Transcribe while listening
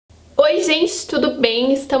Oi gente, tudo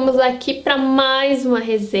bem? Estamos aqui para mais uma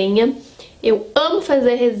resenha. Eu amo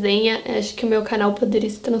fazer resenha, acho que o meu canal poderia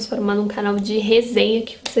se transformar num canal de resenha, o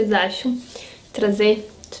que vocês acham?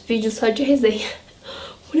 Trazer vídeos só de resenha,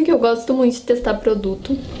 porque eu gosto muito de testar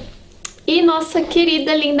produto. E nossa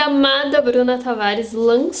querida, linda, amada Bruna Tavares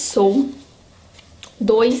lançou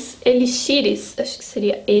dois elixires, acho que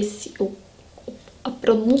seria esse a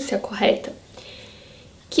pronúncia correta,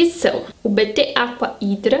 que são o BT Aqua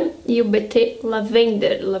Hydra e o BT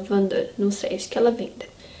Lavender, não sei, acho que é Lavender.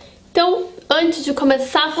 Então, antes de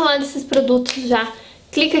começar a falar desses produtos, já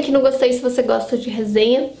clica aqui no gostei se você gosta de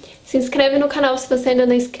resenha, se inscreve no canal se você ainda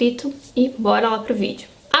não é inscrito e bora lá pro vídeo.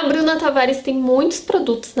 A Bruna Tavares tem muitos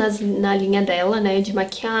produtos na linha dela, né, de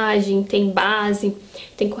maquiagem, tem base,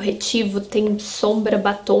 tem corretivo, tem sombra,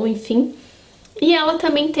 batom, enfim. E ela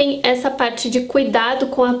também tem essa parte de cuidado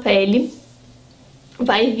com a pele.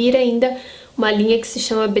 Vai vir ainda uma linha que se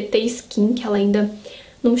chama BT Skin, que ela ainda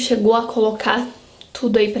não chegou a colocar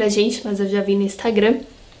tudo aí pra gente, mas eu já vi no Instagram.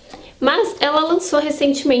 Mas ela lançou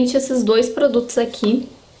recentemente esses dois produtos aqui,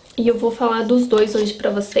 e eu vou falar dos dois hoje pra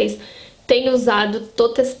vocês. Tenho usado, tô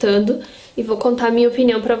testando e vou contar a minha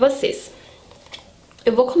opinião pra vocês.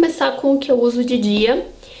 Eu vou começar com o que eu uso de dia,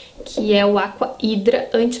 que é o Aqua Hydra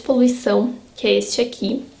Antipoluição, que é este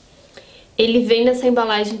aqui. Ele vem nessa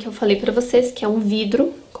embalagem que eu falei pra vocês, que é um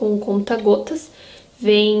vidro com conta-gotas.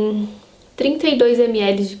 Vem 32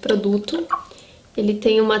 ml de produto. Ele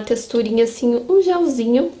tem uma texturinha assim, um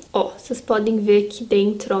gelzinho. Ó, vocês podem ver aqui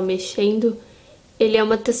dentro, ó, mexendo. Ele é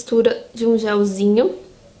uma textura de um gelzinho.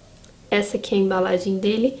 Essa aqui é a embalagem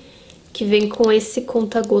dele, que vem com esse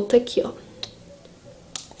conta-gota aqui, ó.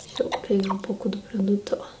 Deixa eu pegar um pouco do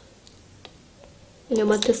produto, ó. Ele é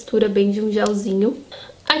uma textura bem de um gelzinho.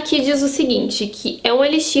 Aqui diz o seguinte, que é um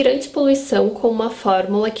elixir antipoluição com uma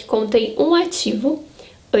fórmula que contém um ativo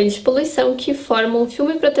antipoluição que forma um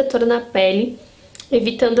filme protetor na pele,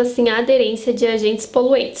 evitando assim a aderência de agentes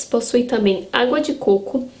poluentes. Possui também água de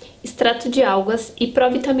coco, extrato de algas e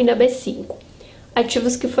provitamina B5.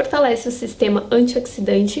 Ativos que fortalecem o sistema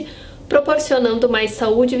antioxidante, proporcionando mais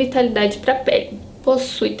saúde e vitalidade para a pele.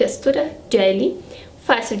 Possui textura jelly,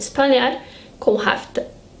 fácil de espalhar, com rápida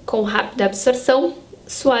absorção,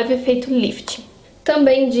 suave efeito lift.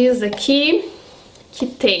 Também diz aqui que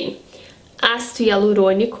tem ácido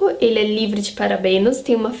hialurônico, ele é livre de parabenos,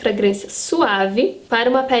 tem uma fragrância suave para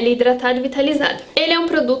uma pele hidratada e vitalizada. Ele é um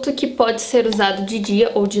produto que pode ser usado de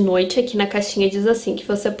dia ou de noite, aqui na caixinha diz assim, que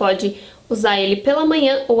você pode usar ele pela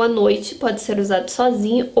manhã ou à noite, pode ser usado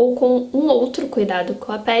sozinho ou com um outro cuidado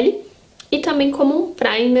com a pele, e também como um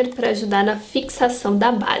primer para ajudar na fixação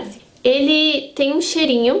da base. Ele tem um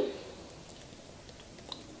cheirinho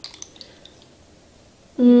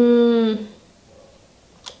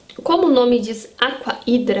como o nome diz Aqua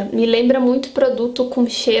Hydra, me lembra muito produto com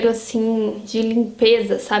cheiro assim de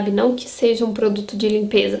limpeza, sabe? Não que seja um produto de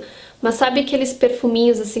limpeza, mas sabe aqueles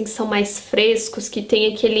perfuminhos assim que são mais frescos, que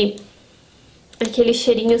tem aquele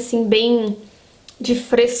cheirinho assim bem de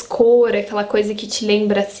frescor, aquela coisa que te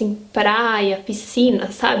lembra assim praia,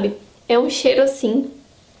 piscina, sabe? É um cheiro assim.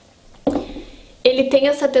 Ele tem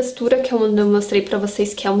essa textura que eu mostrei pra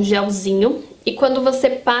vocês, que é um gelzinho, e quando você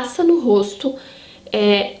passa no rosto,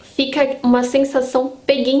 fica uma sensação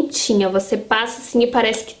peguentinha. Você passa assim e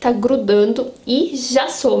parece que tá grudando e já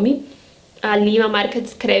some. Ali a marca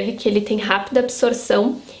descreve que ele tem rápida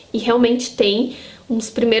absorção, e realmente tem. Uns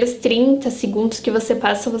primeiros 30 segundos que você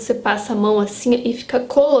passa a mão assim e fica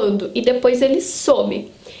colando, e depois ele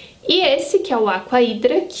some. E esse que é o Aqua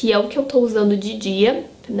Hydra, que é o que eu tô usando de dia,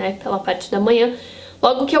 né, pela parte da manhã,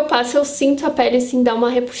 logo que eu passo eu sinto a pele assim dar uma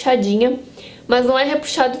repuxadinha, mas não é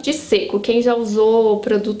repuxado de seco. Quem já usou o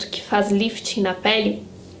produto que faz lifting na pele,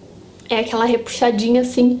 é aquela repuxadinha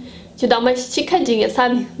assim, de dar uma esticadinha,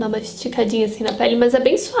 sabe? Dar uma esticadinha assim na pele, mas é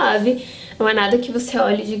bem suave, não é nada que você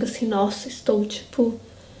olhe e diga assim, nossa, estou tipo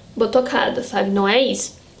botocada, sabe? Não é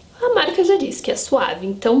isso. A marca já diz que é suave,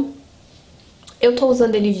 então eu tô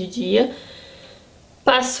usando ele de dia.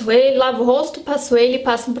 Passo ele, lavo o rosto, passo ele,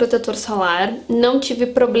 passo um protetor solar. Não tive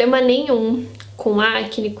problema nenhum com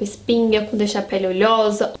acne, com espinha, com deixar a pele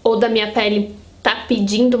oleosa, ou da minha pele tá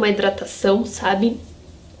pedindo uma hidratação, sabe?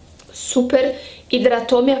 Super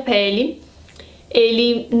hidratou minha pele.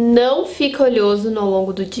 Ele não fica oleoso ao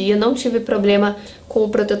longo do dia, não tive problema com o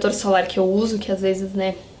protetor solar que eu uso, que às vezes,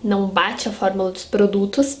 né, não bate a fórmula dos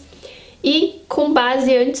produtos. E com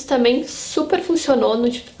base antes também super funcionou, não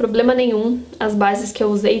tive problema nenhum. As bases que eu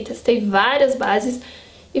usei, testei várias bases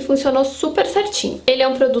e funcionou super certinho. Ele é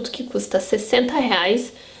um produto que custa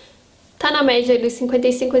R$60, tá na média dos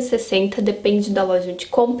 55 e 60, depende da loja de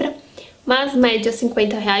compra. mas média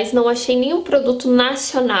R$50. Não achei nenhum produto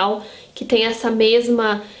nacional que tenha essa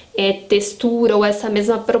mesma textura ou essa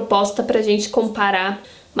mesma proposta pra gente comparar.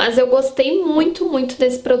 Mas eu gostei muito, muito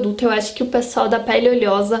desse produto. Eu acho que o pessoal da pele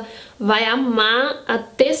oleosa vai amar a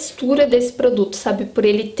textura desse produto, sabe? Por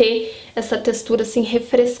ele ter essa textura assim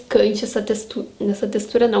refrescante,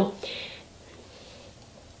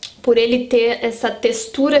 por ele ter essa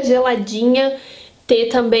textura geladinha, ter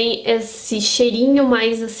também esse cheirinho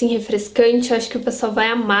mais assim refrescante. Eu acho que o pessoal vai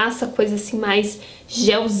amar essa coisa assim mais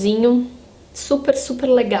gelzinho, super, super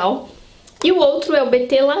legal. E o outro é o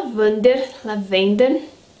BT Lavender,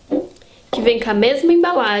 que vem com a mesma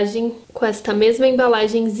embalagem, com esta mesma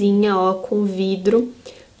embalagenzinha, ó, com vidro,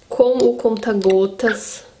 com o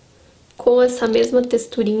conta-gotas, com essa mesma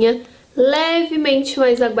texturinha levemente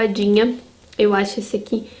mais aguadinha. Eu acho esse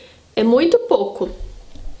aqui é muito pouco,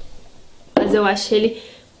 mas eu acho ele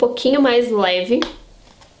um pouquinho mais leve.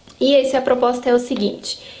 E a proposta é o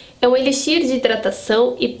seguinte: é um elixir de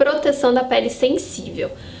hidratação e proteção da pele sensível.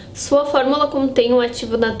 Sua fórmula contém um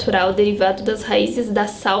ativo natural derivado das raízes da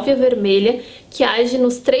sálvia vermelha, que age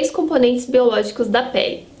nos 3 componentes biológicos da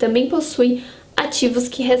pele. Também possui ativos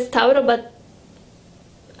que restauram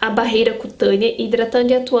a barreira cutânea,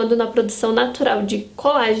 hidratando e atuando na produção natural de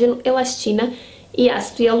colágeno, elastina e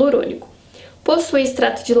ácido hialurônico. Possui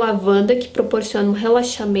extrato de lavanda, que proporciona um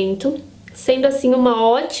relaxamento, sendo assim uma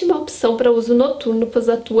ótima opção para uso noturno, pois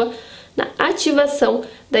atua na ativação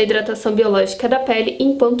da hidratação biológica da pele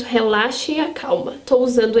enquanto relaxa e acalma. Estou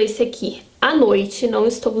usando esse aqui à noite, não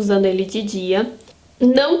estou usando ele de dia.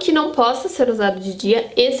 Não que não possa ser usado de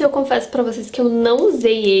dia, esse eu confesso pra vocês que eu não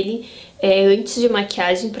usei ele antes de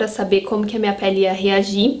maquiagem pra saber como que a minha pele ia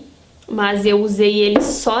reagir, mas eu usei ele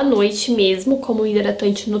só à noite mesmo, como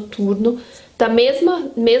hidratante noturno, da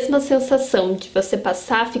mesma sensação de você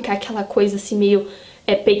passar, ficar aquela coisa assim meio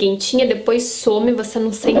peguentinha, depois some, você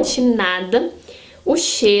não sente nada. O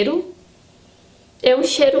cheiro é um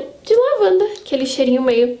cheiro de lavanda, aquele cheirinho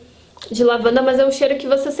meio de lavanda, mas é um cheiro que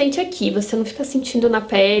você sente aqui, você não fica sentindo na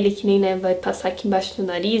pele, que nem, né, vai passar aqui embaixo do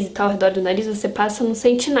nariz e tal, ao redor do nariz, você passa, não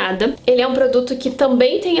sente nada. Ele é um produto que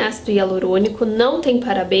também tem ácido hialurônico, não tem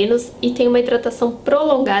parabenos e tem uma hidratação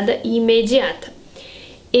prolongada e imediata.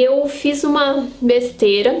 Eu fiz uma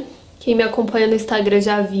besteira, quem me acompanha no Instagram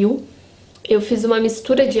já viu. Eu fiz uma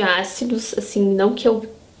mistura de ácidos, assim,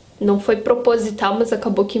 não foi proposital, mas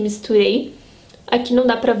acabou que misturei. Aqui não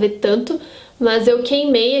dá pra ver tanto, mas eu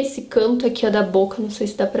queimei esse canto aqui, ó, da boca, não sei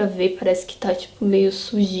se dá pra ver, parece que tá, tipo, meio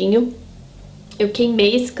sujinho. Eu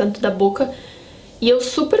queimei esse canto da boca e eu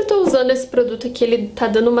super tô usando esse produto aqui, ele tá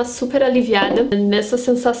dando uma super aliviada nessa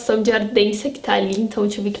sensação de ardência que tá ali, então eu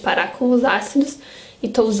tive que parar com os ácidos e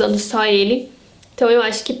tô usando só ele. Então eu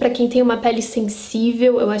acho que pra quem tem uma pele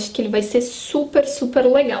sensível, eu acho que ele vai ser super, super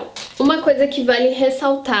legal. Uma coisa que vale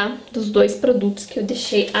ressaltar dos 2 produtos que eu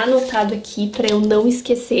deixei anotado aqui pra eu não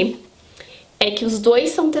esquecer, é que os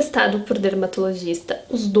 2 são testados por dermatologista,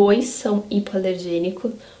 os 2 são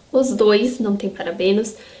hipoalergênicos, os 2 não tem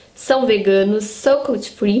parabenos, são veganos, são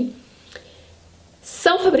cruelty-free,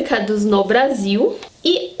 são fabricados no Brasil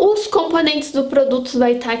e os componentes do produto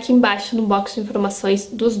vai estar aqui embaixo no box de informações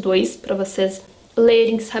dos 2 pra vocês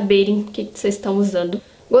lerem, saberem o que vocês estão usando.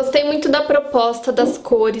 Gostei muito da proposta, das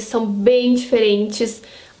cores, são bem diferentes.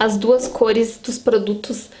 As 2 cores dos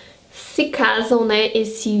produtos se casam, né?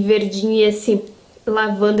 Esse verdinho e esse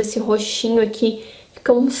lavanda, esse roxinho aqui,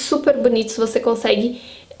 ficam super bonitos. Você consegue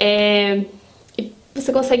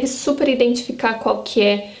super identificar qual que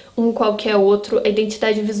é um, qual que é outro. A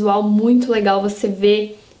identidade visual muito legal, você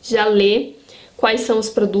vê, já lê quais são os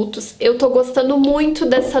produtos. Eu tô gostando muito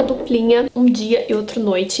dessa duplinha, um dia e outro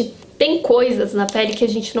noite. Tem coisas na pele que a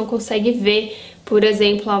gente não consegue ver. Por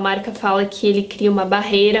exemplo, a marca fala que ele cria uma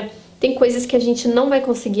barreira. Tem coisas que a gente não vai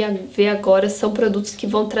conseguir ver agora. São produtos que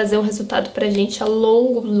vão trazer um resultado pra gente a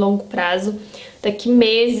longo prazo. Daqui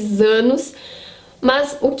meses, anos.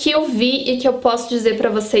 Mas o que eu vi e que eu posso dizer pra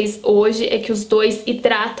vocês hoje é que os 2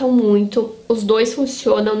 hidratam muito. Os 2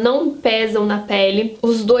 funcionam, não pesam na pele.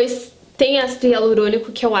 Os 2 tem ácido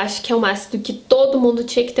hialurônico, que eu acho que é um ácido que todo mundo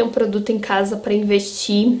tinha que ter um produto em casa para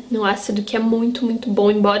investir. Um ácido que é muito, muito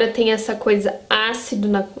bom. Embora tenha essa coisa ácido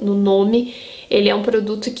no nome, ele é um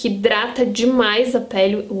produto que hidrata demais a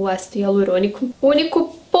pele, o ácido hialurônico. O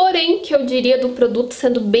único porém que eu diria do produto,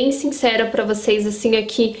 sendo bem sincera para vocês, assim,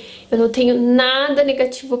 aqui eu não tenho nada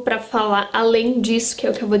negativo para falar além disso, que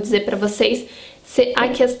é o que eu vou dizer para vocês. A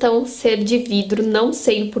questão ser de vidro, não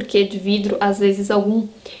sei o porquê de vidro, às vezes algum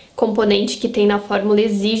componente que tem na fórmula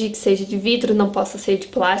exige que seja de vidro, não possa ser de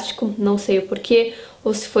plástico, não sei o porquê,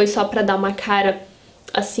 ou se foi só pra dar uma cara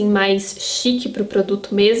assim mais chique pro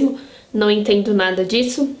produto mesmo, não entendo nada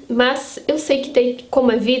disso, mas eu sei que daí,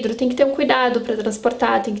 como é vidro, tem que ter um cuidado para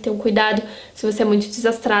transportar, tem que ter um cuidado se você é muito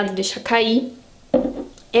desastrado, deixa cair.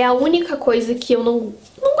 É a única coisa que eu não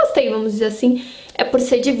gostei, vamos dizer assim, é por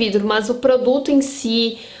ser de vidro, mas o produto em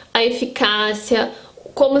si, a eficácia,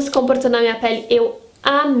 como se comportou na minha pele, eu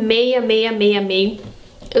amei, amei, amei, amei.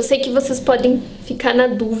 Eu sei que vocês podem ficar na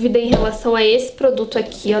dúvida em relação a esse produto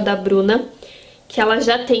aqui, ó, da Bruna, que ela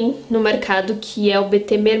já tem no mercado, que é o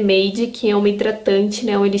BT Mermaid, que é um hidratante,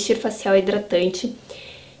 né, um elixir facial hidratante.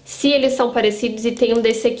 Se eles são parecidos, e tem um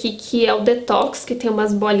desse aqui que é o Detox, que tem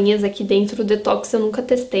umas bolinhas aqui dentro. O Detox eu nunca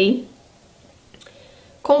testei.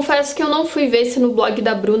 Confesso que eu não fui ver se no blog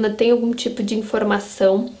da Bruna tem algum tipo de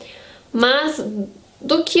informação, mas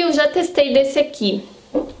do que eu já testei desse aqui,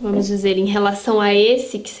 vamos dizer, em relação a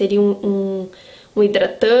esse, que seria um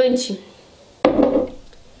hidratante,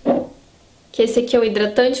 que esse aqui é o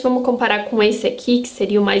hidratante, vamos comparar com esse aqui, que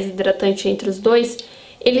seria o mais hidratante entre os dois,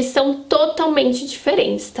 eles são totalmente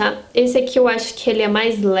diferentes, tá? Esse aqui eu acho que ele é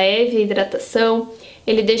mais leve, a hidratação,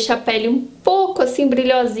 ele deixa a pele um pouco assim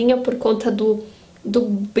brilhosinha por conta do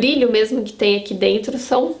brilho mesmo que tem aqui dentro.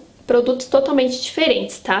 São produtos totalmente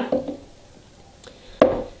diferentes, tá?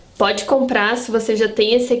 Pode comprar, se você já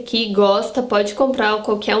tem esse aqui e gosta, pode comprar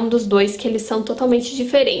qualquer um dos dois, que eles são totalmente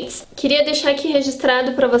diferentes. Queria deixar aqui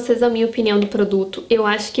registrado para vocês a minha opinião do produto. Eu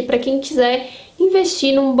acho que para quem quiser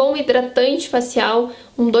investir num bom hidratante facial,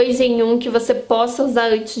 um 2 em 1 que você possa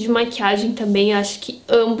usar antes de maquiagem também, acho que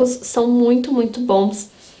ambos são muito, muito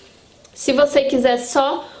bons. Se você quiser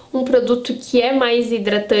só um produto que é mais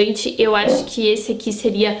hidratante, eu acho que esse aqui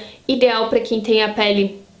seria ideal para quem tem a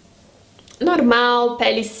pele normal,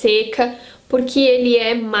 pele seca, porque ele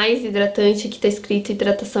é mais hidratante. Aqui tá escrito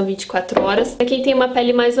hidratação 24 horas. Pra quem tem uma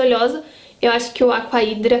pele mais oleosa, eu acho que o Aqua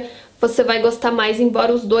Hydra você vai gostar mais,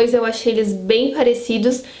 embora os dois eu achei eles bem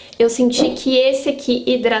parecidos, eu senti que esse aqui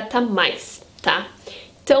hidrata mais, tá?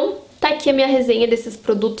 Então, tá aqui a minha resenha desses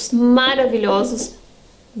produtos maravilhosos.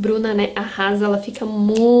 Bruna, né, arrasa, ela fica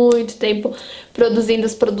muito tempo produzindo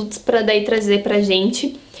os produtos pra daí trazer pra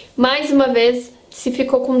gente. Mais uma vez, se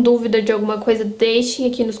ficou com dúvida de alguma coisa, deixem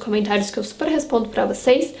aqui nos comentários que eu super respondo pra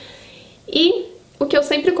vocês. E o que eu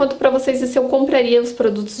sempre conto pra vocês é se eu compraria os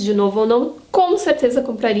produtos de novo ou não. Com certeza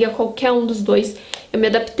compraria qualquer um dos dois. Eu me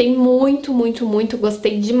adaptei muito, muito, muito,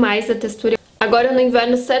 gostei demais da textura. Agora no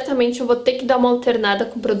inverno certamente eu vou ter que dar uma alternada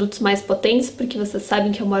com produtos mais potentes, porque vocês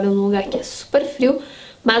sabem que eu moro num lugar que é super frio.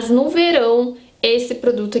 Mas no verão, esse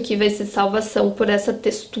produto aqui vai ser salvação por essa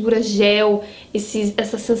textura gel,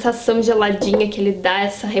 essa sensação geladinha que ele dá,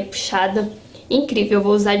 essa repuxada. Incrível, eu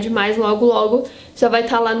vou usar demais logo logo, já vai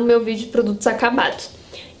estar lá no meu vídeo de produtos acabados.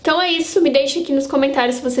 Então é isso, me deixe aqui nos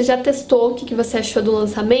comentários se você já testou, o que você achou do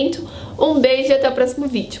lançamento. Um beijo e até o próximo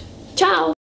vídeo. Tchau!